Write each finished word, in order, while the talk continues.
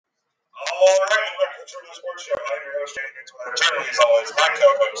True Blue Sports Show. I'm your host, James Mixwell. Joining me as always, my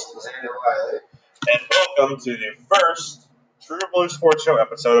co-host, Xander Wiley. And welcome to the first True Blue Sports Show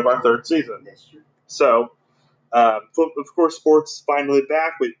episode of our third season. So, of course, sports finally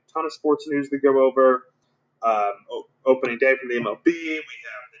back. We have a ton of sports news to go over. Opening day from the MLB. We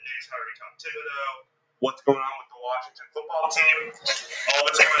have the Knicks hiring Tom Thibodeau. What's going on with the Washington football team? All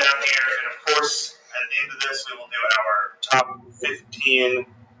that's going on here. And, of course, at the end of this, we will do our top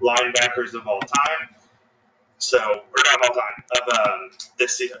 15 linebackers of all time. So, we're not all time. Of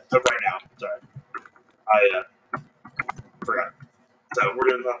this season. Of right now. Sorry. I forgot. So, we're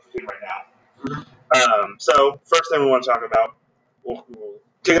doing top 15 right now. So, first thing we want to talk about, we'll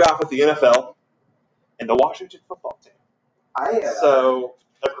kick it off with the NFL and the Washington football team. So,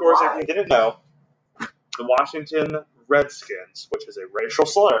 of course, if you didn't know, the Washington Redskins, which is a racial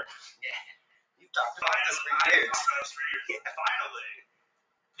slur. Yeah, you've talked about this for years. Finally,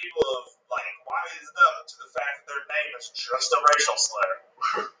 people have wised up to the fact that their name is just a racial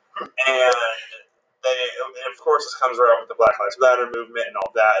slur. And of course, this comes around with the Black Lives Matter movement and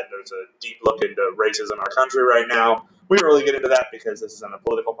all that. And there's a deep look into racism in our country right now. We don't really get into that because this isn't a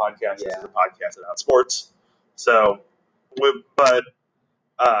political podcast. Yeah. This is a podcast about sports. So,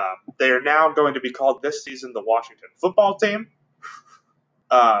 they are now going to be called this season the Washington football team.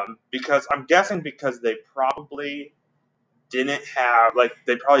 Because I'm guessing because they probably didn't have,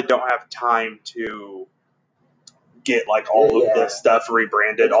 they probably don't have time to get, all of this stuff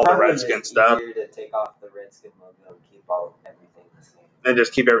rebranded, it's all the Redskin stuff. It's easier to take off the Redskin logo and keep everything the same. And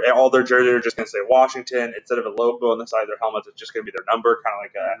just keep all their jerseys are just going to say Washington. Instead of a logo on the side of their helmets, it's just going to be their number, kind of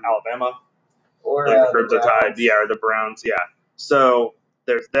like Alabama. Or the Crimson Tide, or the Browns, So,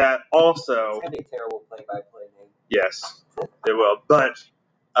 there's that. Also, it's going to be a terrible play-by-play name. Yes, it will. But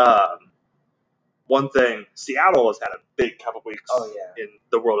one thing, Seattle has had a big couple weeks in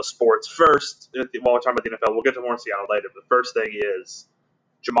the world of sports. First, while we're talking about the NFL, we'll get to more Seattle later. The first thing is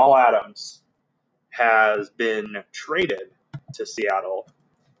Jamal Adams has been traded to Seattle.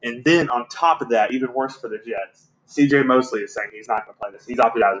 And then on top of that, even worse for the Jets, C.J. Mosley is saying he's not going to play this. He's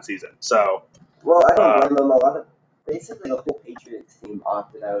opted out of the season. So, well, I don't blame him. Basically, the whole Patriots team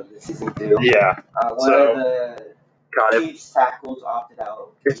opted out of the season, too. Yeah. One of the Chiefs tackles opted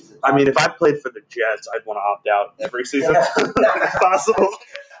out. If I played for the Jets, I'd want to opt out every season if possible. I'm done.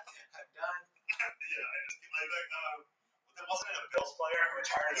 There wasn't a Bills player who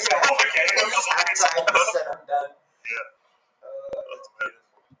retired He said, I'm done.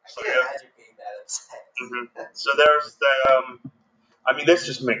 I can't imagine being that upset. Mm-hmm. So there's the, this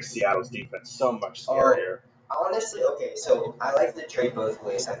just makes Seattle's defense so much scarier. Honestly, okay, so I like the trade both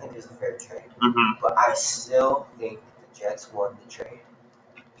ways. I think it was a fair trade. Mm-hmm. But I still think the Jets won the trade.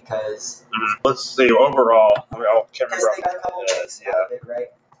 Because... Mm-hmm. Let's see, overall, I can't remember. Because they got a couple picks out of it,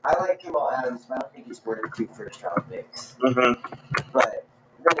 right? I like Jamal Adams, but I don't think he's worth 2 first-round picks. Mm-hmm. But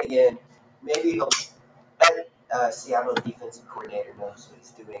then again, maybe he'll... Seattle defensive coordinator knows what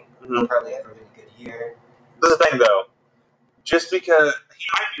he's doing. Mm-hmm. He'll probably have a really good year. This is the thing, though. Just because he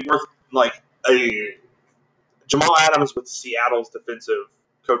might be worth, a... Jamal Adams with Seattle's defensive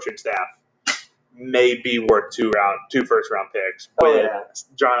coaching staff may be worth 2 first-round picks.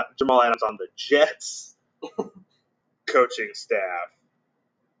 Jamal Adams on the Jets coaching staff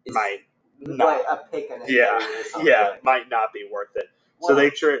might not. A pick and a might not be worth it. Well,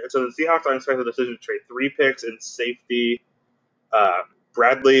 So the Seahawks are expecting the decision to trade 3 picks and safety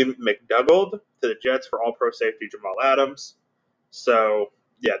Bradley McDougald to the Jets for All-Pro safety Jamal Adams. So.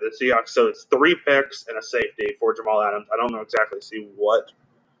 Yeah, the Seahawks. So it's 3 picks and a safety for Jamal Adams. I don't know exactly what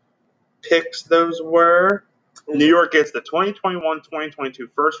picks those were. New York gets the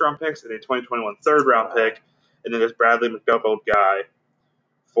 2021-2022 first-round picks and a 2021 third-round pick. And then there's Bradley McDougald guy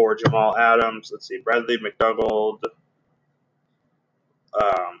for Jamal Adams. Let's see. Bradley McDougald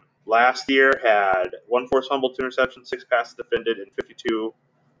last year had 1 forced fumble, 2 interceptions, 6 passes defended, and 52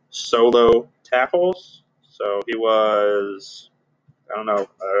 solo tackles. So he was... I don't know.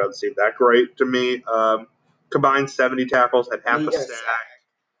 That doesn't seem that great to me. Combined 70 tackles, had half a sack,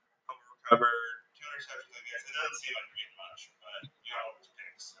 recovered, 2 interceptions, I guess. It doesn't seem like you're getting much, but you got all those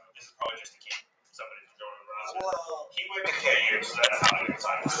picks. So this is probably just to keep somebody from going around. Well, he went to KU, so that's not a good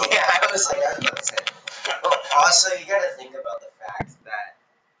sign. I was about to say. Well, also, you got to think about the fact that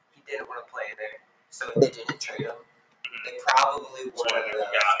he didn't want to play there. So if they didn't trade him, they probably wouldn't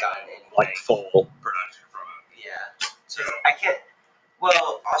have gotten any full production from him. Yeah. So I can't.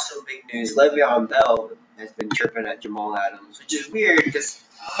 Well, also big news, Le'Veon Bell has been chirping at Jamal Adams, which is weird because...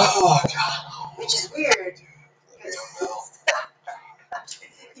 Oh, God. Which is weird because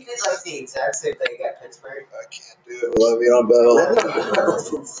he did the exact same thing at Pittsburgh. I can't do it with Le'Veon Bell. Le'Veon Bell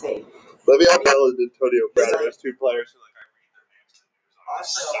is insane. Le'Veon Bell and Antonio Brown are those two players who I read their names to the news on the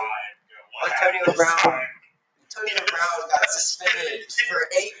Also, side. Antonio Brown got suspended for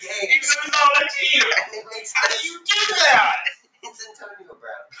 8 games. He was on the team. And it makes How do you do that? It's Antonio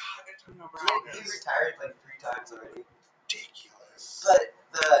Brown. Antonio Brown He retired like 3 times already. ridiculous. But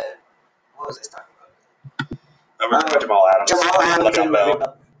what was I talking about? Jamal Adams. Jamal Adams Le'Veon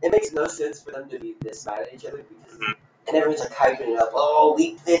Bell. It makes no sense for them to be this mad at each other because and everyone's like hyping it up. Oh,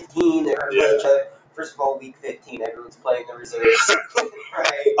 week 15, they're going to play each other. First of all, week 15, everyone's playing the reserves.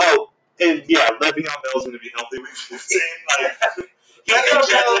 Right. Oh, and Le'Veon Bell's going to be healthy week 15. He can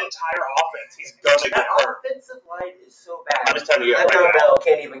jet the entire offense. He's going to get hurt. That offensive line is so bad. I'm just telling you Le'Veon Bell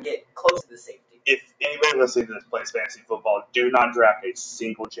can't even get close to the safety. If anybody listening to this plays fantasy football, do not draft a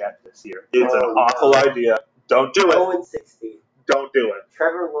single Jet this year. It's an awful idea. Don't do it. 0-16. Don't do it.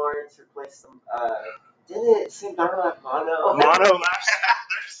 Trevor Lawrence replaced some. Didn't Sam Darnold have mono? Mono last year.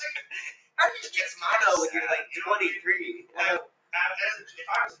 How do you get mono when you're like 23? If I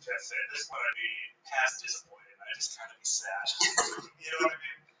was a Jets fan, this one I'd be past disappointed. I'd just kind of be sad. You know what I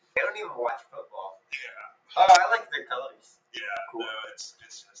mean? They don't even watch football. Yeah. Oh, I like their colors. Yeah. Cool. No, it's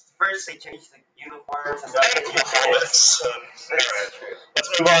just. First, they changed the uniforms. And Let's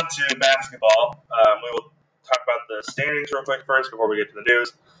move on to basketball. We will talk about the standings real quick first before we get to the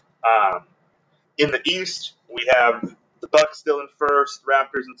news. In the East, we have the Bucks still in first,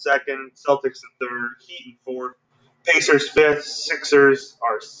 Raptors in second, Celtics in third, Heat in fourth, Pacers fifth, Sixers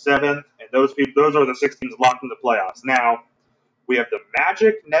are seventh, and those are the 6 teams locked in the playoffs. Now, we have the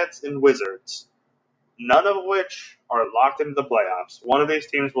Magic, Nets, and Wizards, none of which are locked into the playoffs. One of these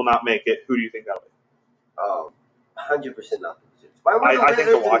teams will not make it. Who do you think that'll be? 100% not the Wizards. Why were the I think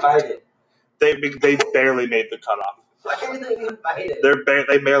the Wizards Washington. invited? They barely made the cutoff. Why were they invited?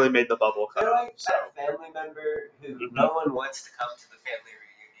 They barely made the bubble They're cutoff. like that family member who no one wants to come to the family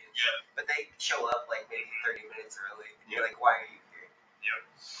reunion. Yeah. But they show up like maybe 30 minutes early. And you're like, why are you here?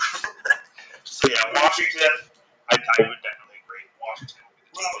 So Washington, I would definitely agree. Washington will be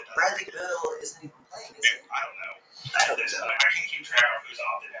the team that does. Bradley Beal isn't even playing, is he? I don't know. I can keep track of who's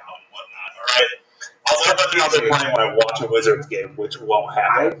opted out and whatnot. All right. Although they're playing when I watch a Wizards game, which won't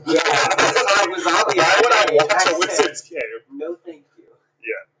happen. Why would I watch a Wizards game? No, thank you.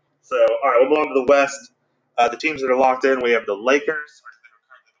 Yeah. So, all right, we'll move on to the West. The teams that are locked in, we have the Lakers, which are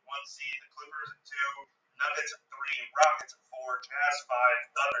currently the 1 seed, the Clippers at 2, Nuggets at 3, Rockets at 4, Jazz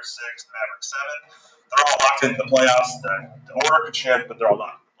 5, Thunder 6, Mavericks 7. They're all locked into the playoffs. The order could shift, but they're all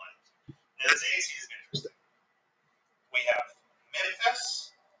locked in the playoffs. Now, this AC is interesting. We have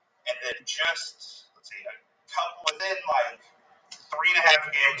Memphis, and then just, a couple within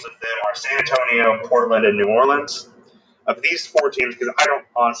 3.5 games of them are San Antonio, Portland, and New Orleans. Of these 4 teams, because I don't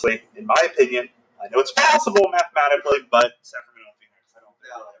honestly, in my opinion, I know it's possible mathematically, but Sacramento and Phoenix, I don't think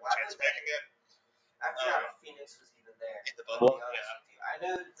they'll have a chance back again. I forgot Phoenix was even there. In the bubble? I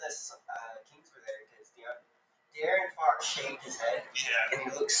know the Kings were there because De'Aaron Fox shaved his head, and he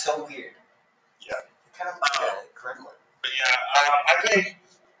looks so weird. Yeah. Kind of like a gremlin. But I think,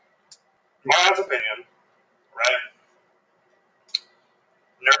 my honest opinion, right?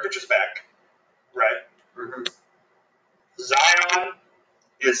 Nurkic is back, right? Mm-hmm. Zion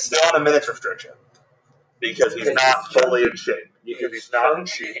is still on a minutes restriction because he's not fully in shape. Because he's not in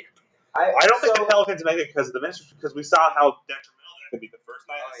shape. I don't think the Pelicans make it because of the minutes restriction, because we saw how detrimental that could be the first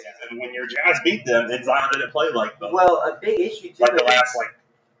night of the season when your Jazz beat them and Zion didn't play like them. Well, a big issue too. Like the last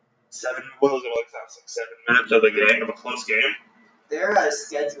 7 minutes of the game, of a close game. Their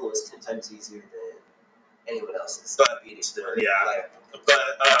schedule is 10 times easier than anyone else's. But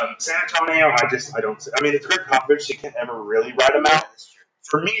San Antonio, I don't see. I mean, it's Greg Popovich, so you can't ever really write them out.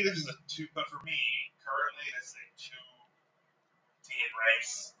 For me, this is a 2. But for me, currently, this is a 2-team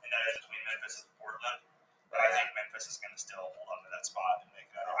race, and that is between Memphis and Portland. But I think Memphis is going to still hold on to that spot and make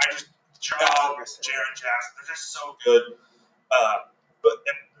it out. Jaren Jackson, they're just so good. But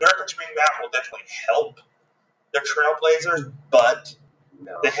Nurkic being back will definitely help their Trailblazers, but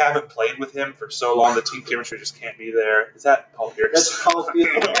they haven't played with him for so long. The team chemistry just can't be there. Is that Paul Pierce? That's Paul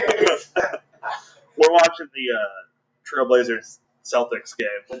Pierce. We're watching the Trailblazers Celtics game,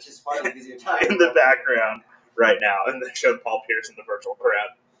 which is funny because you're talking in the background right now, and they showed Paul Pierce in the virtual crowd.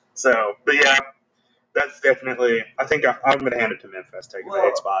 So, but that's definitely. I think I'm going to hand it to Memphis taking the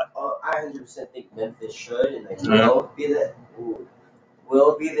 8th spot. I 100% think Memphis should, and they will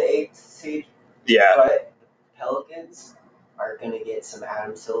be the 8th seed. Yeah. But Pelicans are going to get some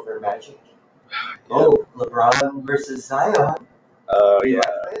Adam Silver magic. Oh, LeBron versus Zion. Oh, You yeah.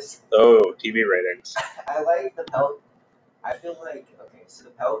 like this? Oh, TV ratings. I like the Pelicans. I feel like, so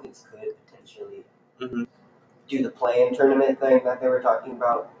the Pelicans could potentially do the play-in tournament thing that they were talking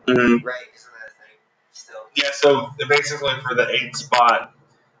about. Mm-hmm. Right, isn't that a thing? Still. Yeah, so basically for the 8th spot,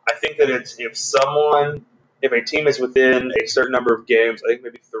 I think that it's if a team is within a certain number of games, I think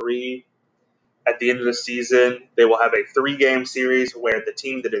maybe 3, at the end of the season, they will have a 3-game series where the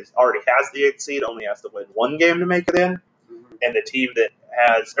team that already has the 8th seed only has to win 1 game to make it in, and the team that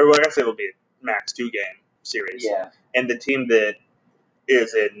has, or I guess it will be a max 2-game series. Yeah. And the team that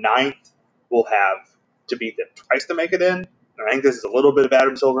is in 9th will have to beat them twice to make it in. And I think this is a little bit of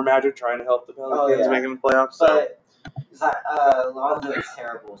Adam Silver magic trying to help the Pelicans make it in the playoffs. So. But Lonzo is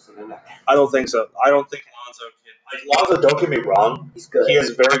terrible, so they're not. I don't think so. I don't think Lonzo can. Lonzo, don't get me wrong. He's good. He has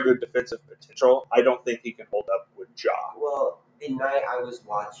very good defensive potential. I don't think he can hold up with Ja. Well, the night I was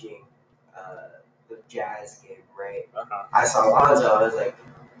watching the Jazz game, right? Uh-huh. I saw Lonzo. I was like,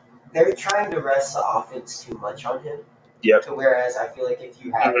 they're trying to rest the offense too much on him. Yep. To whereas I feel like if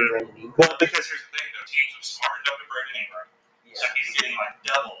you have Brandon Ingram. Well, because here's the thing, though. Teams have smartened up to Brandon Ingram. Yeah. So he's getting,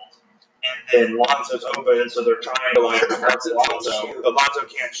 doubled. And then Lonzo's open, so they're trying to, force Lonzo. But Lonzo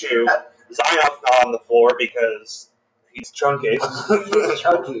can't shoot. Zion's not on the floor because he's chunky. He's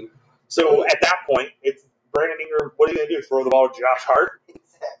chunky. So at that point, it's Brandon Ingram. What are you going to do? Throw the ball to Josh Hart?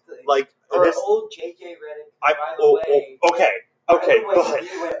 Exactly. Or old JJ Redick. By the way. Okay. But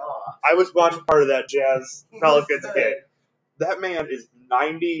he went off. I was watching part of that Jazz Pelicans game. That man is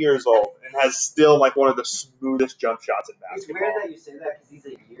 90 years old and has still one of the smoothest jump shots in basketball. It's weird that you say that because he's a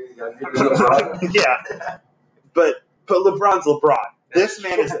year younger than LeBron. Yeah, but LeBron's LeBron. This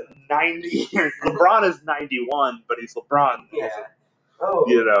man is 90 years. LeBron is 91, but he's LeBron. Yeah.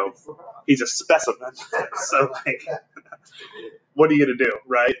 It's LeBron. He's a specimen. So what are you gonna do,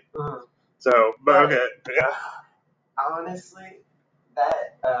 right? So, but okay. Yeah. Honestly,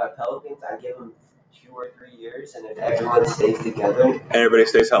 that Pelicans, I give them 2 or 3 years, and if everyone stays together, everybody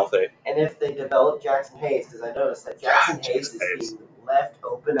stays healthy, and if they develop Jackson Hayes, because I noticed that Jackson Hayes is being left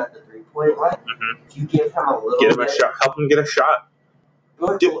open at the 3-point line. If you give him a little give him a shot, help him get a shot.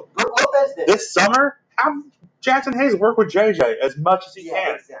 Brook Lopez did. This summer, have Jackson Hayes work with JJ as much as he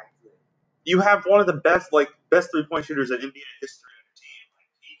can. Exactly. You have one of the best 3-point shooters in NBA history on your team.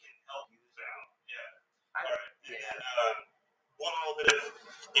 He can help you out. Yeah. All right. And one little bit of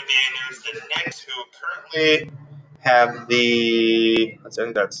NBA news: the Knicks, who currently have I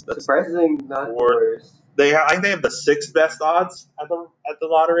think that's surprisingly not the worst. I think they have the 6th best odds at the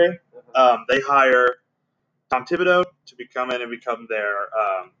lottery. They hire Tom Thibodeau to become their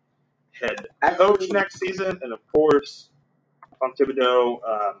head coach next season, and of course, Tom Thibodeau.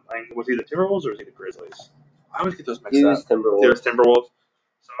 Was he the Timberwolves or was he the Grizzlies? I always get those mixed up. He was Timberwolves.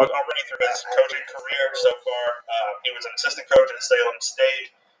 So I'll run you through his coaching career so far. He was an assistant coach at Salem State,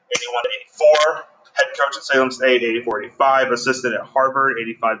 81-84. Head coach at Salem State, 84-85. Assistant at Harvard,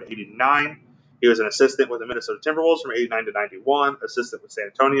 85-89. He was an assistant with the Minnesota Timberwolves from 89-91. Assistant with San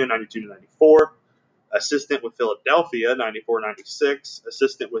Antonio, 92-94. Assistant with Philadelphia, 94-96.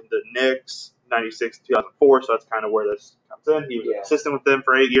 Assistant with the Knicks, 96-2004. So that's kind of where this comes in. He was an assistant with them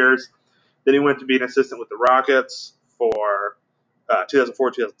for 8 years. Then he went to be an assistant with the Rockets for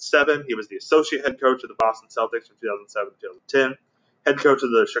 2004-2007. He was the associate head coach of the Boston Celtics from 2007 to 2010. Head coach of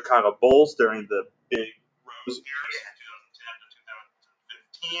the Chicago Bulls during the Big Rose years, 2010 to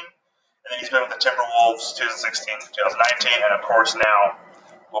 2015. And then he's been with the Timberwolves 2016 to 2019. And of course now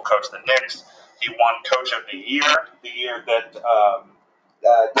will coach the Knicks. He won Coach of the Year, the year that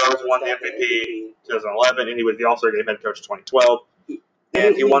Rose won the MVP 2011, and he was the All-Star Game head coach 2012.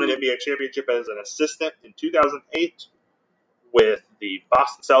 And he won an NBA championship as an assistant in 2008 with the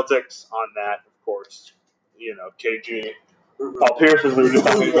Boston Celtics. On that, of course, KG, Paul Pierce, as we were just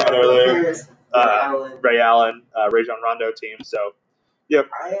talking about earlier, Ray Allen, Rajon Rondo team. So, yep.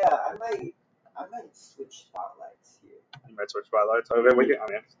 I might switch spotlights here. You might switch spotlights. Okay, we can.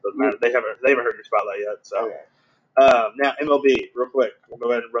 Doesn't matter. They haven't heard your spotlight yet. So, okay. Now MLB, real quick. We'll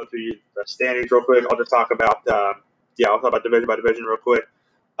go ahead and run through the standings real quick. I'll just talk about I'll talk about division by division real quick.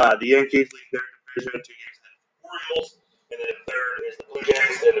 The Yankees lead their division 2 games ahead of the Orioles, and then in third is the Blue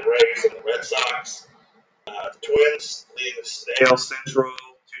Jays, and the Rays, and the Red Sox. The Twins leading the AL Central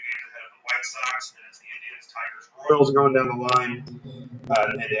 2 games ahead of the White Sox, and it's the Indians, Tigers, Royals going down the line.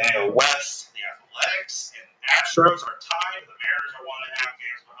 In the AL West, the Athletics and Astros are tied. The Mariners are 1.5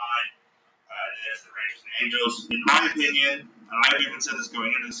 games behind. And it's the Rangers and Angels. In my opinion, and I've even said this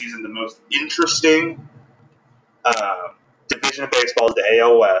going into the season, the most interesting division of baseball is the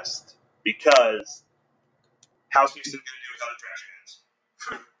AL West, because how's Houston going to do without the trash cans?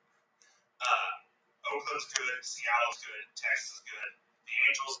 Oakland's good, Seattle's good, Texas is good. The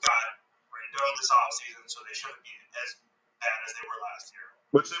Angels got Rendon this offseason, so they shouldn't be as bad as they were last year.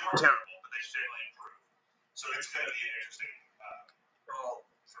 Which they weren't terrible, but they should definitely improve. So it's going to be an interesting role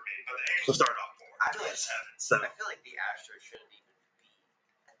for me. But the Angels will start off 4. I feel like 7. So I feel like the Astros shouldn't even be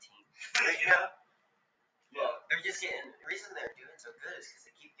a team. You know? Well, they're just getting. The reason they're doing so good is because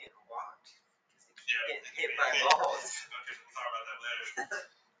they keep getting walked. Because they keep getting hit by balls. Okay, we'll talk about that later.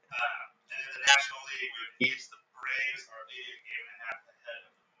 And in the National League, we have East. The Braves are leading a game and a half ahead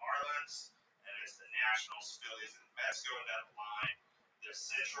of the Marlins. And it's the Nationals, Phillies, and Mets going down the line. The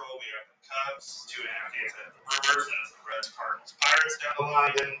Central, we have the Cubs, 2.5 games ahead of the Brewers. And it's the Reds, Cardinals, Pirates down the line.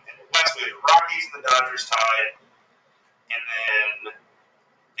 Then in the West, we have the Rockies and the Dodgers tied. And then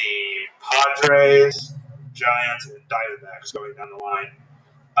the Padres, Giants, and Diamondbacks going down the line.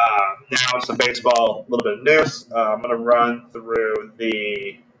 Now some baseball, a little bit of news. I'm going to run through let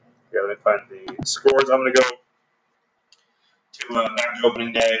me find the scores. I'm going to go to back to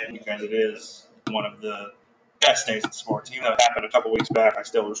opening day because it is one of the best days in sports. Even though it happened a couple weeks back, I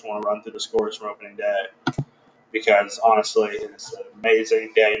still just want to run through the scores from opening day because honestly, it's an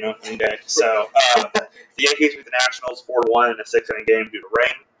amazing day in opening day. So the Yankees beat the Nationals 4-1 in a 6-inning game due to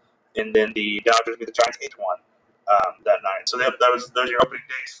rain, and then the Dodgers beat the Giants 8-1 that night. So those are your opening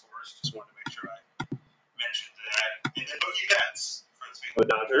day scores. Just wanted to make sure I mentioned that. And then Mookie Betts for the speaking of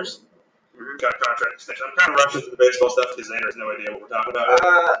the Dodgers. Got a contract extension. I'm kind of rushing through the baseball stuff because Xander has no idea what we're talking about.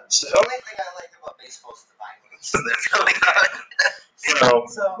 The only thing I like about baseball is the violence that's going on.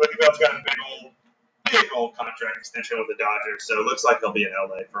 So Mookie Betts got a big old contract extension with the Dodgers, so it looks like he'll be in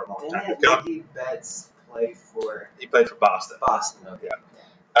LA for a long time to come. Mookie Betts play for? He played for Boston. Boston, okay.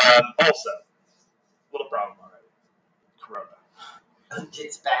 Yeah. Also, little problem already. Corona.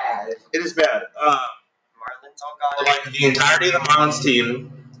 It's bad. It is bad. Marlins all got it. Like the entirety of the Marlins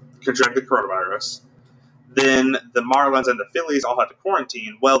team contracted coronavirus. Then the Marlins and the Phillies all had to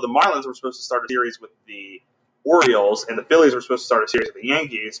quarantine. Well, the Marlins were supposed to start a series with the Orioles, and the Phillies were supposed to start a series with the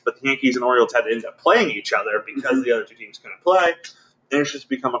Yankees, but the Yankees and Orioles had to end up playing each other because the other two teams couldn't play. And it's just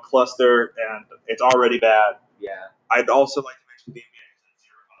become a cluster, and it's already bad. Yeah. I'd also like to mention the NBA has had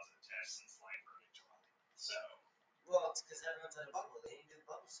 0 positive tests since early July. So. Well, it's because everyone's in a bubble. They need to do the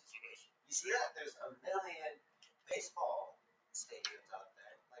bubble situation. You see that? There's a million baseball stadiums out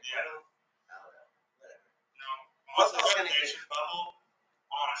there. Like, I don't know. Whatever. No. Also, they should bubble,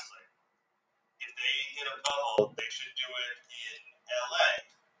 honestly. If they hit a bubble, they should do it in LA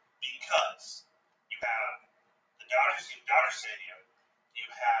because you have the Dodgers Stadium, you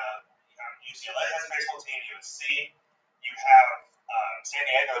have UCLA has a baseball team, USC, you have San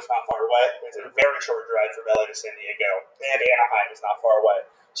Diego is not far away. It's a very short drive from LA to San Diego, and Anaheim is not far away.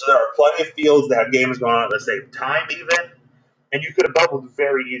 So there are plenty of fields that have games going on at the same time, even, and you could have bubbled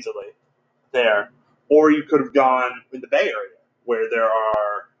very easily there, or you could have gone in the Bay Area where there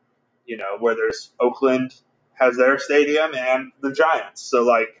are. Where there's Oakland has their stadium and the Giants. So,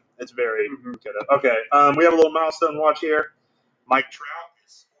 it's very good. Okay, we have a little milestone watch here. Mike Trout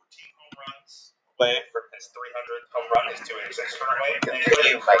is 14 home runs away from his 300th home run, his 286 away. And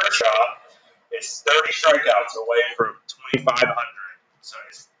Clayton Kershaw is 30 strikeouts away from 2,500. So,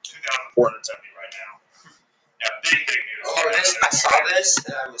 he's 2,470 right now. Yeah, big news. I saw this,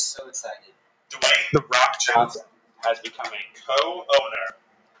 and I was so excited. Dwayne "The Rock" Johnson has become a co-owner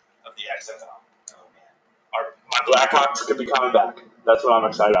of the XFL. Oh man, My Blackhawks could be coming back. That's what I'm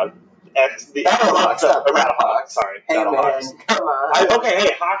excited about. And the Battlehawks. Sorry, hey Battlehawks. Man, come on.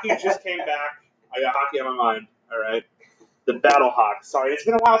 Hey, hockey just came back. I got hockey on my mind. All right, the Battlehawks. Sorry, it's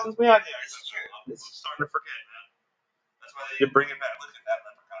been a while since we had the XFL. I'm starting to forget, man. That's why they bring it back. Look at that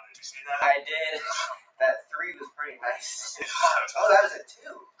leprechaun. Did you see that? I did. That 3 was pretty nice. Oh, that was a 2.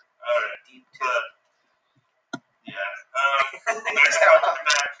 All right. Deep 2. Yeah. Next time we'll be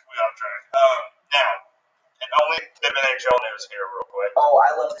back. We off track. Now, and only bit of NHL news here, real quick. Oh,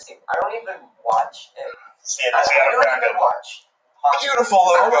 I love this team. I don't even watch it. I don't even watch hockey. Beautiful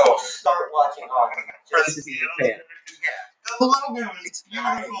I logo. will start watching hockey just to be a fan. Yeah. The logo is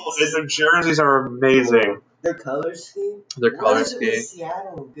beautiful. The jerseys are amazing. Their color scheme? Their color What is it with scheme.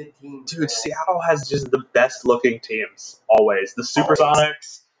 Seattle? Good team. Dude, Seattle has just the best looking teams, always. The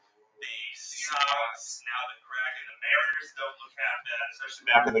Supersonics, the Seahawks, now the Kraken, the Mariners don't look half bad, especially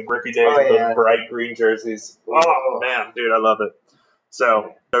back in the Griffey days with those bright green jerseys. Oh, man, dude, I love it.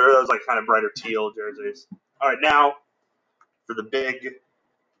 So, there are those, kind of brighter teal jerseys. All right, now, for the big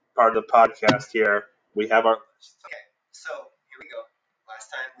part of the podcast here, we have our list. Okay, so, here we go.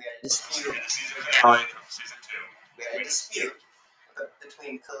 Last time we had a dispute. Season finale of Season 2. We had a dispute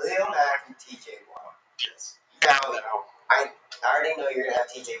between Khalil Mack and TJ Watt. Yes. Now, I already know you're going to have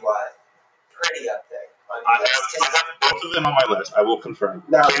TJ Watt pretty up there. I have both of them on my list. I will confirm.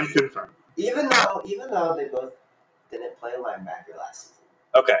 Now, Can confirm. Even though they both didn't play linebacker last season.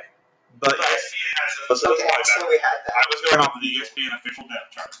 Okay. But ESPN has those Okay, so we had that. I was going off of the ESPN official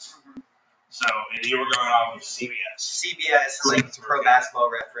depth charts. So, and you were going off of CBS. CBS, like Pro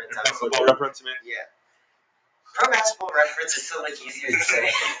Basketball Reference. Pro Football Reference, man? Yeah. Pro Basketball Reference is so much easier to say.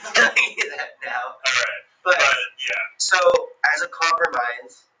 I'm telling you that now. Alright. But, yeah. So, as a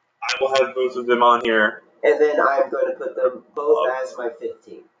compromise, I will have both of them on here. And then I'm going to put them both as my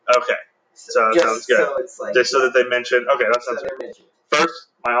 15. Okay. So that sounds good. So it's like, just so that they mention. Okay, that sounds good. Mentioned. First,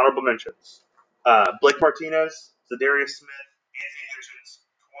 my honorable mentions: Blake Martinez, Zadarius Smith, Anthony Hitchens,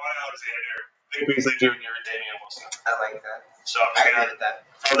 Kawhi Alexander, Vic Beasley Jr., and Damian Wilson. I like that. So I'm going to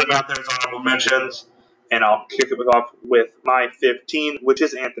throw them out there as honorable mentions, and I'll kick it off with my 15, which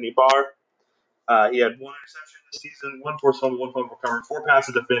is Anthony Barr. He had 1 interception this season, 1 forced fumble, 1 fumble recovered, 4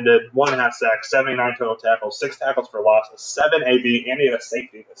 passes defended, 1.5 sacks, 79 total tackles, 6 tackles for loss, 7 AB, and he had a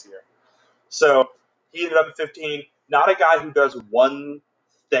safety this year. So he ended up at 15. Not a guy who does one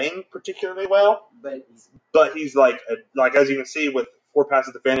thing particularly well, but he's like as you can see with 4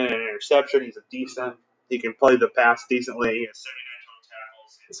 passes defended and an interception, he's a decent. He can play the pass decently. He has 79 total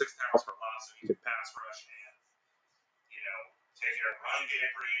tackles, he has 6 tackles for loss, so he can pass rush and take care of the running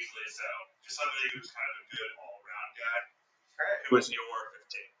game pretty easily. So just somebody who's kind of a good all-around guy. Correct. Who was your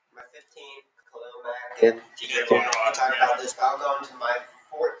 15? My 15, Khalil Mack. And we'll talk about this, but I'll go into my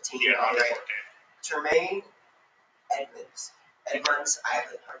 14. Yeah, all right. Tremaine Edmonds. I have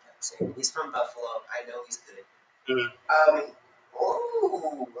a hard time saying. He's from Buffalo. I know he's good. Mm-hmm.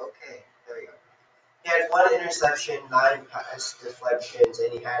 Okay. There we go. He had 1 interception, 9 pass deflections,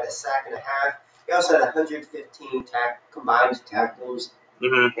 and he had a sack and a half. He also had 115 combined tackles,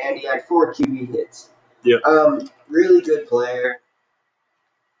 and he had 4 QB hits. Yeah. Really good player.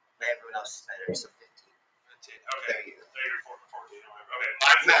 Everyone else is better, so 15. Okay. There you go. 14. Okay.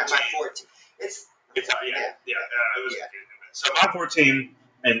 My 14. So my 14,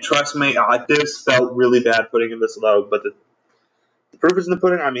 and trust me, this felt really bad putting him this low, but the proof is in the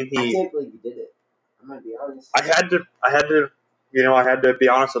pudding. I mean, I can't believe you did it. I'm gonna be honest. I had to be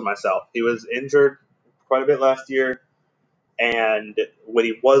honest with myself. He was injured quite a bit last year, and when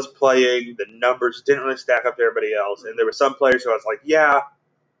he was playing, the numbers didn't really stack up to everybody else. And there were some players who I was like, yeah,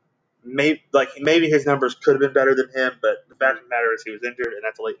 maybe his numbers could have been better than him, but the fact of the matter is he was injured, and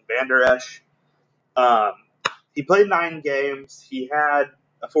that's Leighton Vander Esch. He played 9 games. He had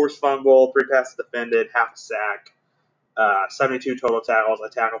a forced fumble, 3 passes defended, half a sack, 72 total tackles, a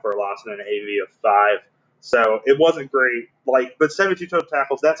tackle for a loss, and an AV of 5. So it wasn't great. But 72 total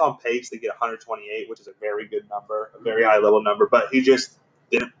tackles, that's on pace to get 128, which is a very good number, a very high level number. But he just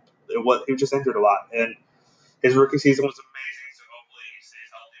didn't. He was just injured a lot, and his rookie season was amazing. So hopefully he stays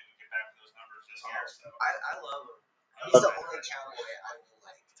healthy and we get back to those numbers this year. So I love him. He's the only Cowboy I will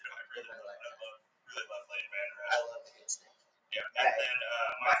like. I really love Leighton Vander Esch. I love the instinct. Yeah, and then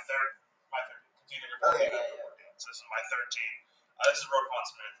my third. Okay, So this is my 13. This is Roquan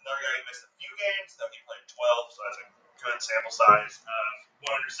Smith. Another guy who missed a few games, though he played 12, so that's a good sample size. 1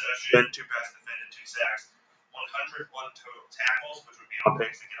 interception, 2 passes defended, 2 sacks, 101 total tackles, which would be on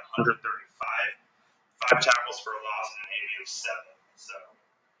pace to get 135. 5 tackles for a loss and an AV of 7. So,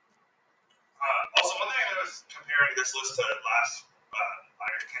 also one thing I was comparing this list to I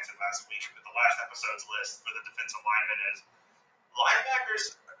can't say last week, but the last episode's list for the defensive linemen is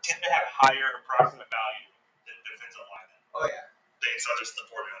linebackers tend to have higher approximate value than defensive linemen. Oh, yeah. So just the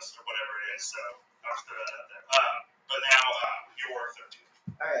formulas or whatever it is. So I'll just throw that out there. But now your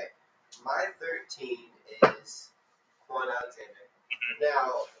 13. All right. My 13 is Quan Alexander.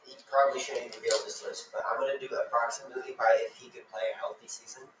 Now, he probably shouldn't even be on this list, but I'm going to do approximately by if he could play a healthy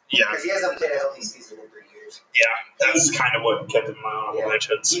season. Yeah. Because he hasn't played a healthy season in 3 years. Yeah, that's kind of what kept him in my honorable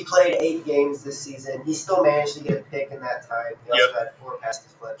mentions. He played 8 games this season. He still managed to get a pick in that time. He also had 4 pass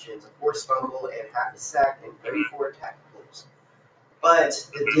deflections, a forced fumble, and half a sack, and 34 tackles. But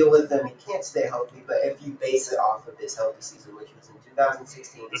the deal with him, he can't stay healthy, but if you base it off of his healthy season, which was in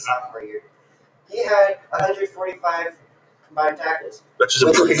 2016, his sophomore year, he had 145 combined tackles. Which is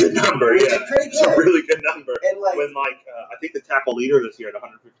a pretty good number, yeah. It's a really good number. And when, I think the tackle leader this year at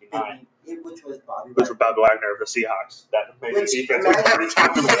 159. Which was Bobby Wagner of the Seahawks. That amazing defense we've already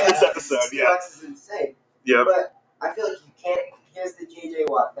talked about in this episode, Seahawks is insane. Yeah. But I feel like you can't, here's the J.J.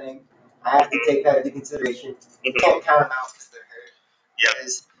 Watt thing. I have to take that into consideration. You can't count them out because they're hurt.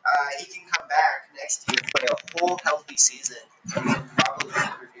 Because he can come back next year, play a whole healthy season, and then probably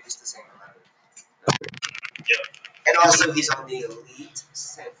produce the same amount of numbers. Yep. And also, he's on the elite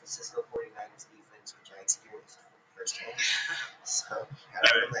San Francisco 49ers defense, which I experienced firsthand. So,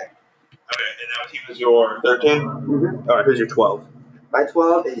 from there. Okay, and now he was your 13? Mm-hmm. All right, who's your 12? My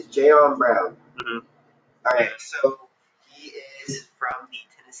 12 is Jayon Brown. Mm-hmm. All right, so he is from the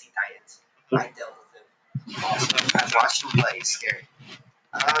Tennessee Titans. I dealt with him. Also, I watched him play. It's scary.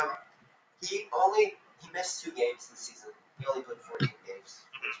 He missed 2 games this season. He only played 14 games.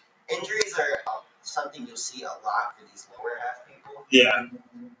 Injuries are something you'll see a lot for these lower half people. Yeah.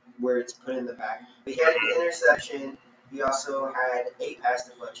 Where it's put in the back. But he had an interception. He also had 8 pass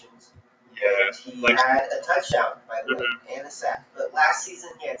deflections. Yeah. And he had a touchdown, by the way, and a sack. But last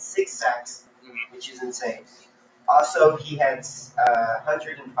season he had 6 sacks, which is insane. Also, he had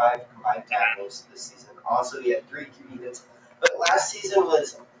 105 combined tackles this season. Also, he had 3 QB hits. But last season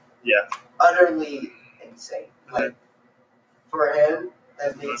was utterly insane. Like, for him,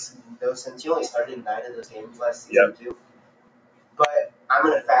 that makes no sense. He only started in 9 of those games last season, too. But I'm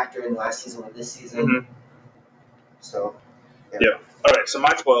going to factor in last season with this season. So, yeah. All right, so my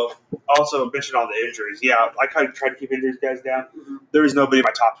 12, also mentioned all the injuries. Yeah, I kind of tried to keep injuries guys down. There is nobody in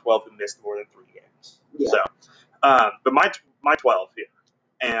my top 12 who missed more than 3 games. Yeah. So, but my 12 here,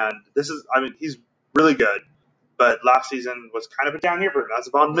 and this is, I mean, he's really good, but last season was kind of a down year for him. That's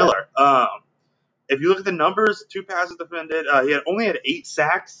Von Miller. If you look at the numbers, 2 passes defended. He only had 8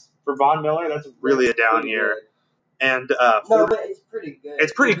 sacks for Von Miller. That's really a down year. Good. And no, but it's pretty good.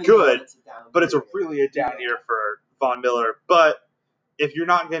 It's pretty good, but it's really a down year for Von Miller. But if you're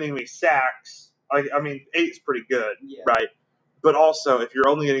not getting me sacks, I mean, 8 is pretty good, right? But also, if you're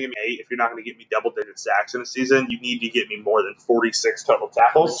only going to give me 8, if you're not going to get me double-digit sacks in a season, you need to get me more than 46 total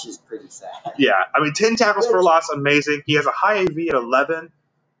tackles. Which is pretty sad. Yeah, I mean, 10 tackles for loss, amazing. He has a high AV at 11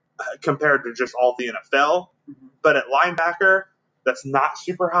 compared to just all the NFL. But at linebacker, that's not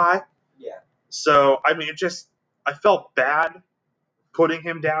super high. Yeah. So, I mean, I felt bad putting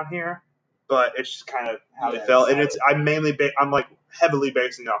him down here, but it's just kind of how it felt. And I'm like heavily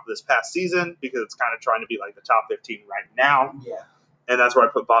basing it off of this past season because it's kind of trying to be like the top 15 right now. Yeah. And that's where I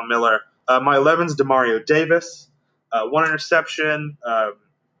put Von Miller. My 11's Demario Davis. 1 interception,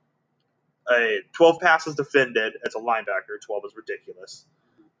 12 passes defended as a linebacker. 12 is ridiculous.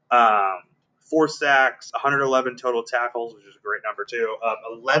 4 sacks, 111 total tackles, which is a great number too.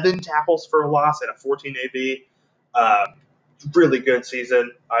 11 tackles for a loss and a 14 AV. Really good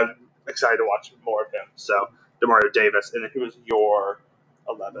season. I'm excited to watch more of him. So, Demario Davis. And then who was your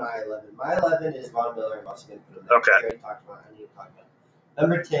 11? My 11 is Von Miller. I'm also going to put him there. Okay. I already talked about it. I need to talk about it.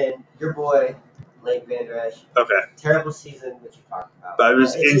 Number 10, your boy, Leighton Vander Esch. Okay. Terrible season, which you talked about. But it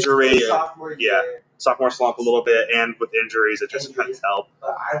was injury. Sophomore year. Sophomore slump a little bit, and with injuries, it just couldn't help.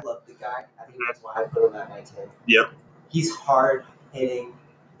 But I love the guy. I think that's why I put him at my 10. Yep. He's hard hitting.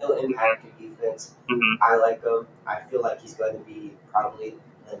 He'll impact your defense. I like him. I feel like he's going to be probably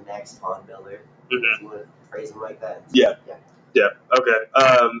the next Von Miller. If you want to phrase him like that. Yeah.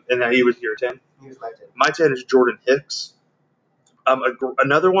 Okay. And then he was your 10? He was my 10. My 10 is Jordan Hicks.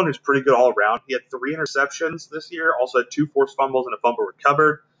 Another one who's pretty good all around. He had 3 interceptions this year, also had 2 forced fumbles and a fumble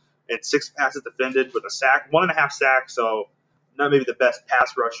recovered, and 6 passes defended with a sack, 1.5 sacks, so not maybe the best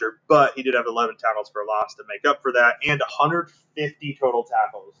pass rusher, but he did have 11 tackles for a loss to make up for that, and 150 total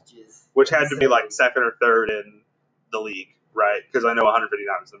tackles, which had to be like second or third in the league, right? Because I know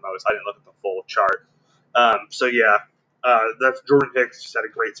 159 is the most. I didn't look at the full chart. That's Jordan Hicks. Just had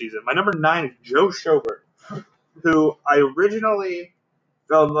a great season. My number 9 is Joe Schobert, who I originally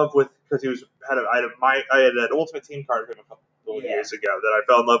fell in love with because I had an Ultimate Team card of him a couple of years ago that I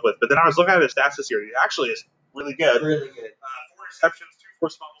fell in love with. But then I was looking at his stats this year. He actually is really good. Really good. 4 receptions, 2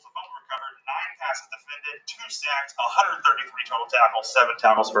 forced fumbles, a fumble recovered, 9 passes defended, 2 sacks, 133 total tackles, 7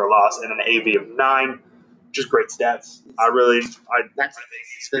 tackles for a loss, and an AV of 9. Just great stats. I think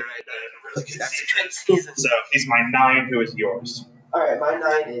he's good. That's a good season. So he's my 9. Who is yours? All right, my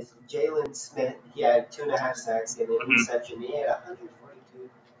 9 is Jalen Smith. He had 2.5 sacks and an interception. He had 142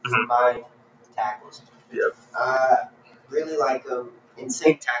 combined tackles. Yep. Really like him.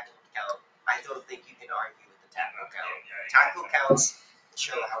 Insane tackle count. I don't think you can argue with the tackle count. Tackle counts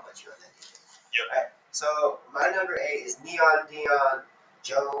show how much you're on that defense. Yep. All right. So my number 8 is Neon Deion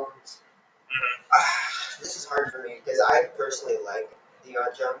Jones. This is hard for me because I personally like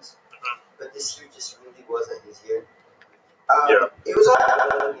Deion Jones, but this year just really wasn't his year. It was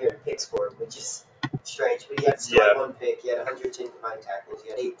all year pick score, which is strange, but he had still 1 pick. He had 110 combined tackles. He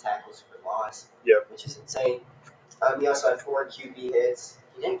had 8 tackles for loss, which is insane. He also had 4 QB hits.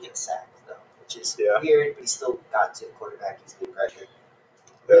 He didn't get sacked, though, which is weird, but he still got to the quarterback. He's getting pressure.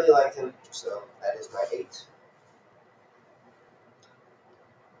 Really liked him, so that is my 8.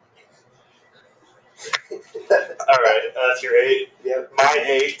 All right, that's your 8. Yep. My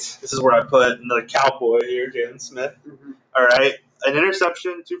 8. This is where I put another cowboy here, Jalen Smith. All right, an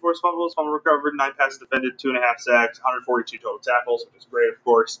interception, 2 forced fumbles, fumble recovered, 9 passes defended, 2.5 sacks, 142 total tackles, which is great, of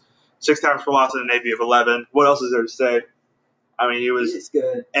course. 6 tackles for loss and an AV of 11. What else is there to say? I mean, he was. He's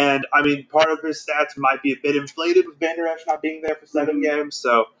good. And, I mean, part of his stats might be a bit inflated with Van Der Esch not being there for 7 games.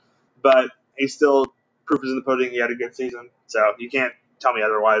 So, but he still proof is in the pudding. He had a good season. So, you can't tell me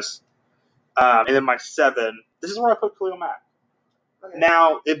otherwise. And then my 7, this is where I put Khalil Mack. Okay.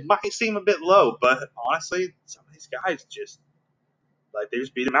 Now, it might seem a bit low, but honestly, some of these guys just, they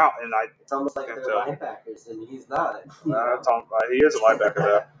just beat him out. And it's almost like they're linebackers, and he's not. He is a linebacker,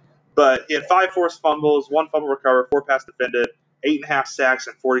 though. But he had 5 forced fumbles, 1 fumble recovered, 4 pass defended, 8.5 sacks,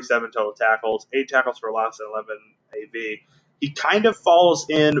 and 47 total tackles, 8 tackles for loss, and 11 AV. He kind of falls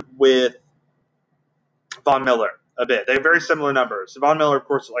in with Von Miller a bit. They have very similar numbers. Von Miller, of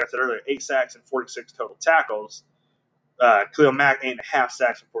course, like I said earlier, 8 sacks and 46 total tackles. Khalil Mack, 8.5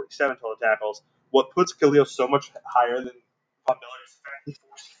 sacks and 47 total tackles. What puts Khalil so much higher than Von Miller is the fact he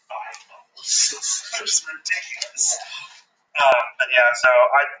forced 5 fumbles. It's just ridiculous. But yeah, so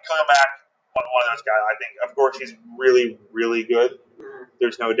Khalil Mack, one of those guys. I think, of course, he's really, really good.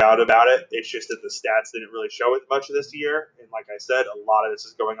 There's no doubt about it. It's just that the stats didn't really show it much this year. And like I said, a lot of this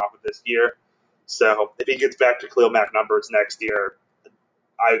is going off of this year. So if he gets back to Khalil Mack numbers next year,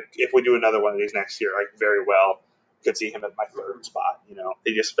 if we do another one of these next year, I very well could see him at my 3rd spot.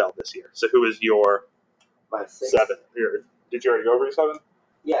 He just fell this year. So who is your my 6? 7? Did you already go over your 7?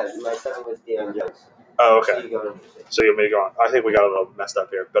 Yeah, my 7 was Deion Jones. Oh, okay. So you go to 6. So you may go on. I think we got a little messed up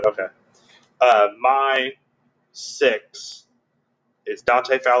here, but okay. My 6 is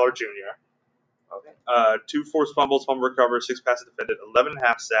Dante Fowler Jr. Okay. 2 forced fumbles, fumble recovered, 6 passes defended,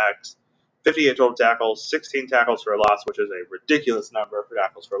 11.5 sacks, 58 total tackles, 16 tackles for a loss, which is a ridiculous number for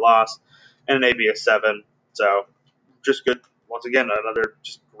tackles for loss, and an AB of 7. So just good. Once again, another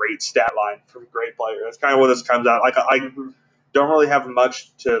just great stat line from a great player. That's kind of what this comes out. I don't really have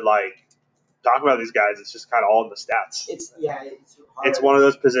much to talk about these guys. It's just kind of all in the stats. It's hard. It's one of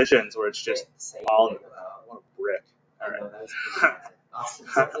those positions where it's just all in what a brick. All right. That's pretty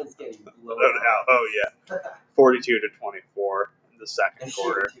bad. Something's getting blown out. Oh yeah. 42-24 in the second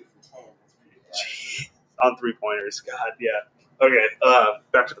quarter. 2 for 10. That's pretty bad. On 3-pointers. God, yeah. Okay.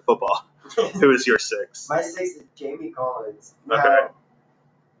 Back to the football. Who is your 6? My 6 is Jamie Collins. Okay. Now,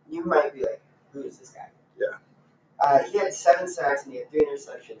 you might be like, who is this guy? Yeah. He had 7 sacks and he had 3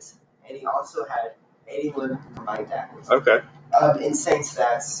 interceptions, and he also had 81 combined tackles. Okay. Insane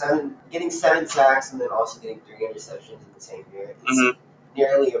stats. Getting 7 sacks and then also getting 3 interceptions in the same year is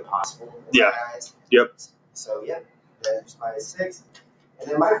nearly impossible in my eyes. Yep. So, yeah, that's my 6.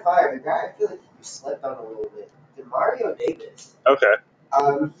 And then my 5, a guy I feel like you slept on a little bit, Demario Davis. Okay.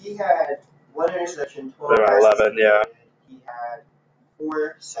 He had 1 interception, 12 passes. 11, yeah. He had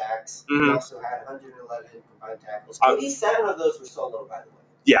 4 sacks. Mm-hmm. He also had 111 combined tackles. 87 of those were solo, by the way.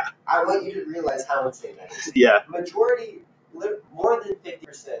 Yeah. I want you to realize how insane that is. Yeah. Majority, more than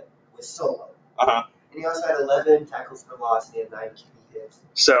 50% was solo. Uh-huh. And he also had 11 tackles for loss, and he had 9 QB hits.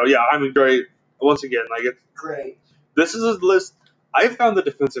 So, yeah, I mean, great. Once again, it's great. This is a list. I found the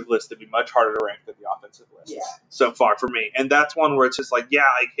defensive list to be much harder to rank than the offensive list so far for me. And that's one where it's just he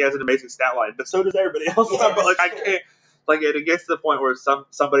has an amazing stat line, but so does everybody else. Yeah, but I can't. It gets to the point where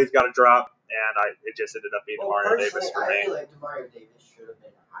somebody's got to drop, and it just ended up being Demario Davis for me. I feel like Demario Davis should have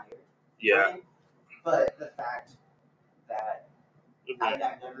been higher. Yeah. But the fact that I've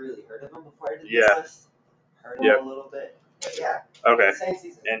never really heard of him before I did this list, heard him a little bit. But yeah. Okay. Same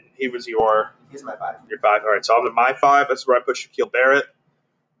season. And he was your. He was my 5. Your 5. All right. So I'm at my 5. That's where I put Shaquille Barrett.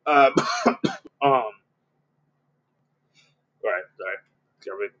 All right.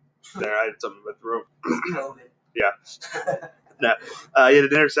 Sorry. There, I had something with the room. COVID. Yeah. No. He had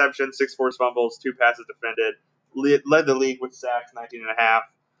an interception, 6 forced fumbles, 2 passes defended. Led the league with sacks, 19.5,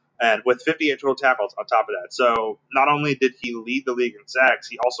 and with 58 total tackles on top of that. So not only did he lead the league in sacks,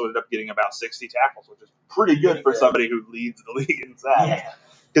 he also ended up getting about 60 tackles, which is pretty good for somebody who leads the league in sacks.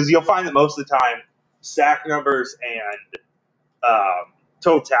 Because you'll find that most of the time, sack numbers and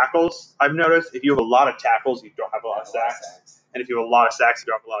total tackles, I've noticed, if you have a lot of tackles, you don't have a lot of sacks. And if you have a lot of sacks,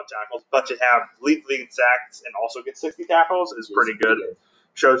 you don't have a lot of tackles. But to have lead the league in sacks and also get 60 tackles is pretty good.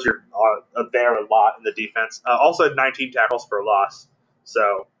 Shows you're there a lot in the defense. Also had 19 tackles for a loss.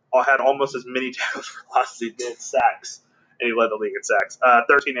 So I had almost as many tackles for loss as he did sacks. And he led the league in sacks.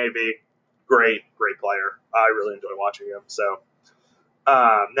 13 AV. Great player. I really enjoy watching him. So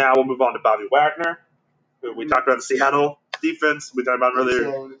now we'll move on to Bobby Wagner, who we talked about the Seattle defense. We talked about him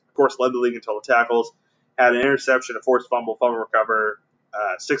earlier. Of course, led the league in total tackles. Had an interception, a forced fumble recover,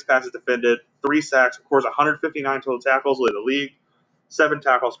 6 passes defended, 3 sacks. Of course, 159 total tackles, led the league. 7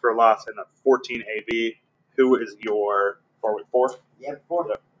 tackles for a loss, and a 14 AV. Who is your forward 4? Yep, 4.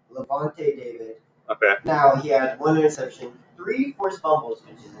 Yep. Levante David. Okay. Now, he had 1 interception, 3 forced fumbles,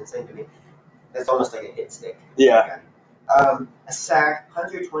 which is insane to me. That's almost like a hit stick. Yeah. A sack,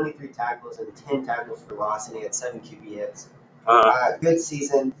 123 tackles, and 10 tackles for loss, and he had 7 QB hits. Good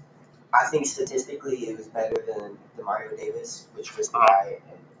season. I think statistically it was better than Demario Davis, which was the guy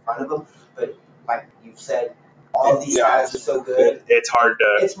in front of him. But like you said, all of these guys are so good. It's hard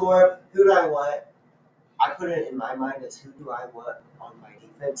to. It's more of who do I want. I put it in my mind as who do I want on my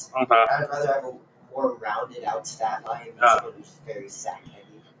defense. I'd rather have a more rounded out stat line than someone who's very sack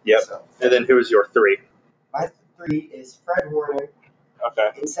heavy. Yep. So, and then who is your 3? My 3 is Fred Warner. Okay.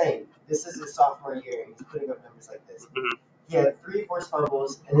 Insane. This is his sophomore year, and he's putting up numbers like this. Mm-hmm. He had 3 forced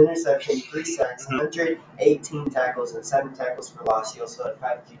fumbles, an interception, 3 sacks, 118 tackles, and 7 tackles for loss. He also had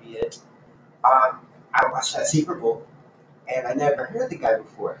 5 QB hits. I watched that Super Bowl, and I never heard of the guy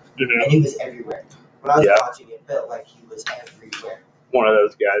before, and he was everywhere. When I was watching, it felt like he was everywhere. One of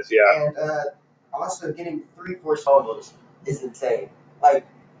those guys, yeah. And also getting 3 forced fumbles is insane. Like,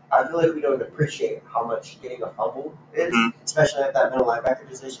 I feel like we don't appreciate how much getting a fumble is, especially at that middle linebacker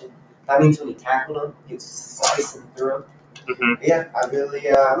position. That means when he tackled him, he was slicing through him. Yeah, I'm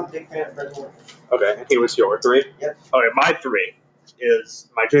a big fan of Fred Warner. Okay, and he was your 3? Yep. Okay, my 3 is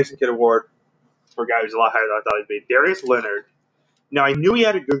my Jason Kidd Award for a guy who's a lot higher than I thought he'd be. Darius Leonard. Now, I knew he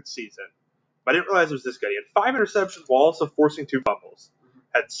had a good season, but I didn't realize it was this good. He had 5 interceptions while also forcing 2 fumbles.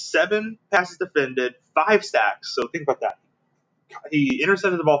 Had 7 passes defended, 5 sacks. So think about that. He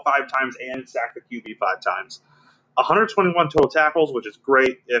intercepted the ball 5 times and sacked the QB 5 times. 121 total tackles, which is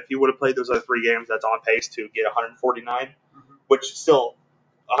great. If he would have played those other 3 games, that's on pace to get 149, which still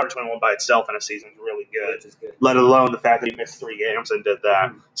 121 by itself in a season is really good. Let alone the fact that he missed 3 games and did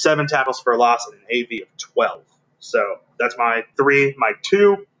that. 7 tackles for a loss and an AV of 12. So that's my 3. My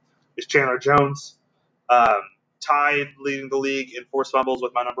 2 is Chandler Jones. Tied leading the league in forced fumbles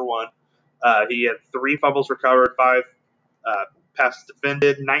with my number 1. He had 3 fumbles recovered, 5 passes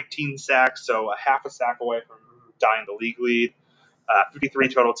defended, 19 sacks, so a half a sack away from tying the league lead. 53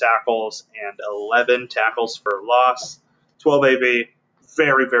 total tackles and 11 tackles for loss. 12 AV.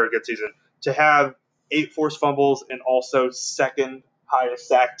 Very, very good season. To have 8 forced fumbles and also second highest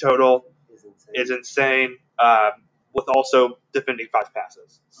sack total is insane. With also defending 5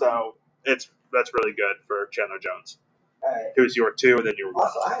 passes. So that's really good for Chandler Jones. Who's your 2 and then your 1?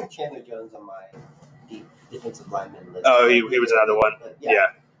 Also, I had Chandler Jones on my defensive lineman list. Oh, he was another one.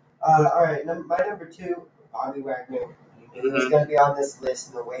 Yeah. All right, my number 2, Bobby Wagner. He was going to be on this list,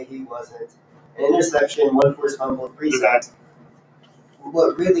 and the way he wasn't. An interception, 1 forced fumble, 3 sacks.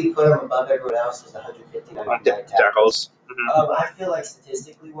 What really put him above everyone else was the 159 tackles. I feel like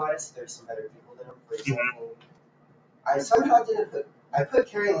statistically wise, there's some better people than him. For example, I somehow didn't put. I put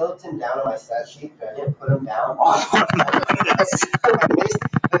Kerry Littleton down on my stat sheet, but I didn't put him down. But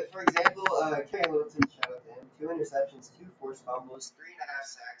for example, Kerry Littleton, shout out to him, 2 interceptions, 2 forced fumbles, 3.5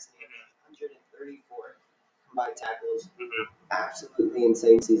 sacks, and 134 combined tackles. Absolutely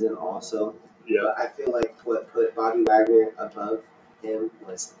insane season also. Yeah. But I feel like what put Bobby Wagner above him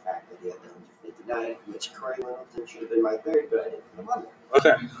was the fact that he had the 159, which Corey Littleton should have been my 3rd, but I didn't put him on there.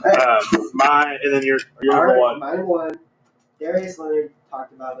 Okay. Right. And then your number 1. My 1. Darius Leonard,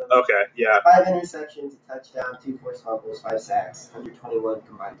 talked about him. Okay, yeah. 5 interceptions, a touchdown, 2 forced fumbles, 5 sacks, 121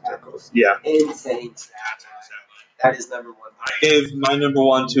 combined tackles. Yeah. Insane stats. That is number 1. I gave my number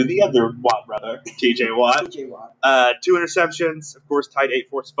 1 to the other Watt brother, TJ Watt. 2 interceptions, of course, tied 8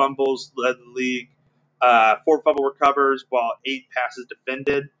 forced fumbles, led the league. 4 fumble recovers, while 8 passes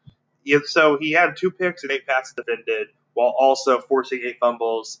defended. So he had 2 picks and 8 passes defended, while also forcing 8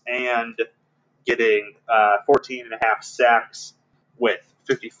 fumbles and getting 14 and a half sacks with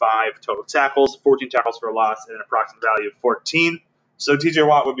 55 total tackles, 14 tackles for a loss, and an approximate value of 14. So TJ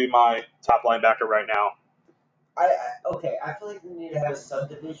Watt would be my top linebacker right now. I feel like we need to have a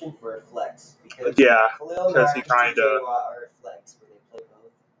subdivision for a flex. Because Khalil Mack and TJ Watt are a flex where they play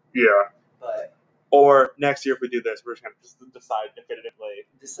both. Yeah. Or next year if we do this, we're just going to decide definitively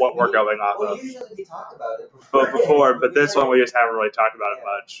what we're going off of. Well, usually we talk about it before. But this one we just haven't really talked about it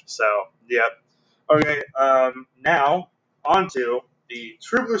much. So, yep. Okay, now on to the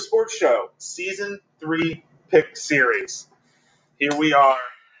True Blue Sports Show Season 3 Pick Series. Here we are,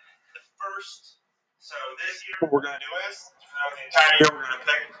 the first. So this year what we're going to do is, throughout the entire year, we're going to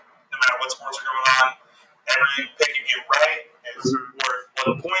pick, no matter what sports are going on, every pick you get right is worth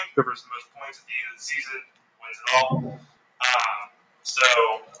 1 point. Whoever's the most points at the end of the season wins it all. So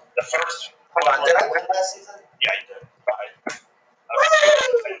the first. Hold on, did I win last season? Yeah, you did.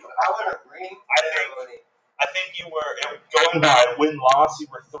 I won a ring. I think you were going by win-loss. You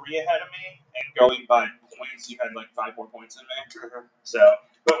were 3 ahead of me, and going by points, you had like 5 more points than me. So,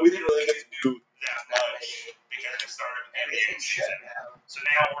 but we didn't really get to do that much because it started with NBA season. So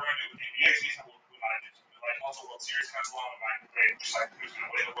now we're going to do the NBA season. We might do something like also World Series comes along. Who's going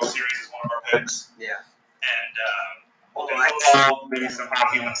to win the World Series is one of our picks. Yeah. And football, maybe some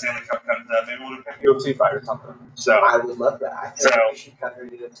hockey when Stanley Cup comes up. Maybe we'll do a UFC fight or something. So I would love that. I think we should cover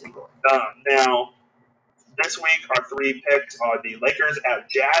UFC more. Now, this week our 3 picks are the Lakers at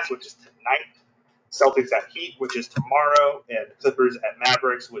Jazz, which is tonight. Celtics at Heat, which is tomorrow, and Clippers at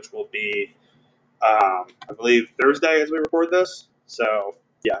Mavericks, which will be, I believe, Thursday as we record this. So,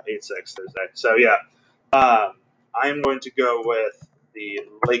 yeah, 8/6 Thursday. So, yeah, I'm going to go with the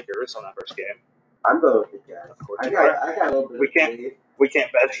Lakers on that first game. I'm going with the Jazz. I got a little bit we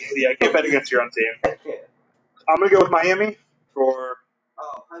can't bet. Yeah, I can't bet against your own team. I can't. I'm going to go with Miami for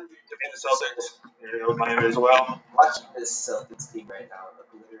to beat the Celtics. I'm going to go with Miami as well. Watching this Celtics team right now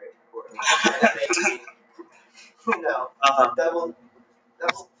obliterate Portland. No. Double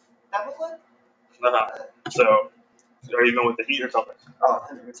clip? So, are you going with the Heat or Celtics? Oh,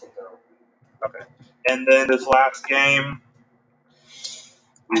 100% go. Okay. And then this last game,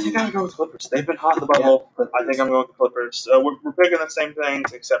 I think I'm going to go with Clippers. They've been hot in the bubble. Yeah, I think I'm going with the Clippers. So we're picking the same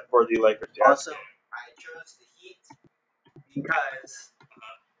things except for the Lakers. Also, I chose the Heat because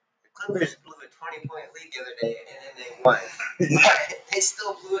the Clippers blew a 20-point lead the other day, and then they won. They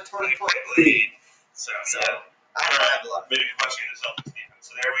still blew a 20-point lead. So I don't have a lot. Maybe question the Celtics defense.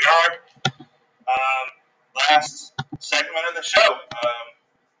 So there we are. Last segment of the show.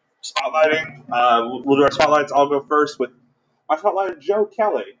 Spotlighting. We'll do our spotlights. I'll go first with my spotlight of Joe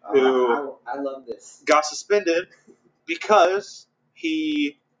Kelly, who I love this. Got suspended because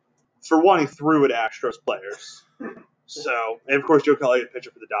he, for one, he threw at Astros players. So, and of course, Joe Kelly, a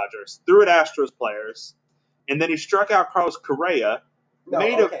pitcher for the Dodgers, threw at Astros players, and then he struck out Carlos Correa. Not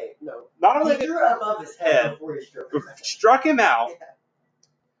only he threw it above his head before he struck him out,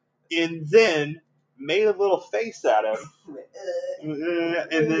 and then made a little face at him,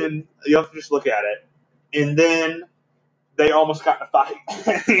 and then you have to just look at it, and then they almost got in a fight.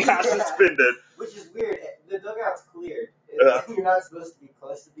 He got suspended. Which is weird. The dugout's cleared. You're not supposed to be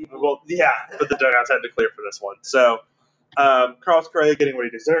close to people. Well, yeah, but the dugouts had to clear for this one. So, Carlos Correa getting what he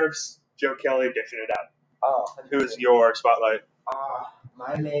deserves. Joe Kelly dishing it out. Oh, who's your spotlight?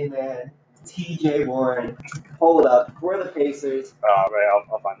 My main man, T.J. Warren, hold up for the Pacers. Oh, man,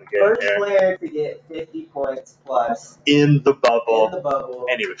 I'll find the game. First player to get 50 points plus in the bubble.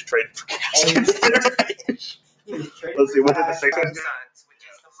 And he was traded for cash. He was traded Let's see, for was it the cash Sixers? by the Suns, which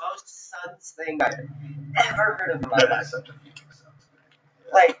is the most Suns thing I've ever heard of in my life.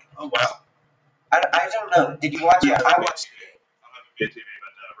 Like, oh wow. I don't know. Did you watch it? I watched it. I'm on NBA TV,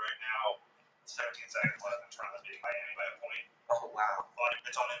 but right now, 17 seconds left. I'm trying to beat Miami by a point. Oh wow.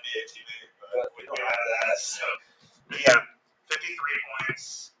 It's on NBA TV, but we don't have that. So, yeah, 53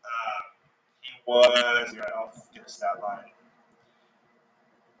 points. He was. I'll get a stat line.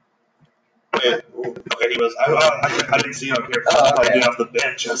 Okay, he was. I didn't see him up here. Playing off the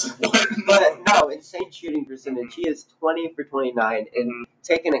bench. I was like, what? But no, insane shooting percentage. He is 20 for 29, and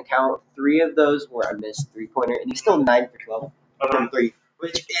take into account 3 of those were a missed 3-pointer, and he's still 9 for 12 from 3,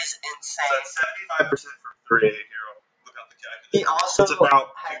 which is insane. So 75% from 3. Here, look out the guy. He also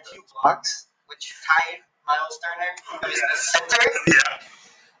had 2 blocks, which tied Miles Turner, who is the center.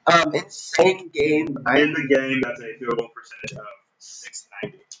 Yeah. Insane game. In the game, that's a field goal percentage of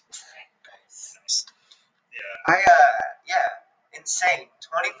 690. Nice. Yeah, insane.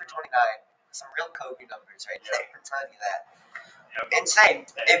 20 for 29. Some real Kobe numbers right there. I'm telling you that. Yep. Insane.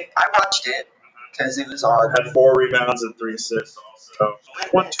 I watched it because it was on. Had 4 rebounds and 3 assists also.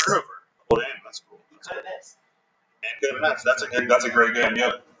 1 turnover. Well, damn, that's cool. And good miss. That's a great game.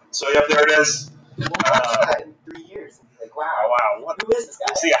 Yep. So there it is. We'll watch that in 3 years. Like, wow. Who is this guy?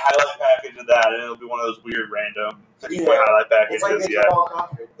 We'll see a highlight package of that, and it'll be one of those weird random highlight packages. It's like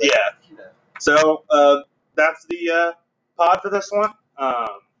yeah. So that's the pod for this one.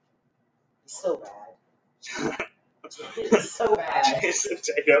 He's so bad. He's so bad. Jason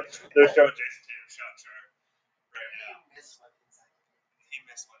Tatum. They're showing Jason Tatum shot chart right now. He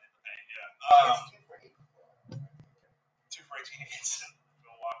missed one in the paint. Yeah. 2 for 18 against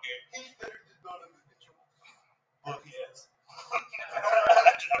Milwaukee. He's better than Donovan Mitchell. Well, he is.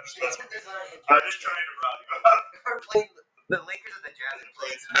 I'm just trying to run. We're playing the Lakers and the Jazz are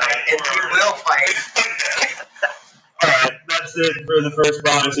playing tonight, and we will fight. Alright, that's it for the first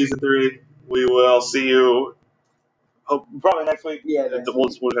round of season 3. We will see you probably next week. Yeah, we'll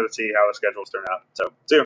kind of see how the schedules turn out. So, see you.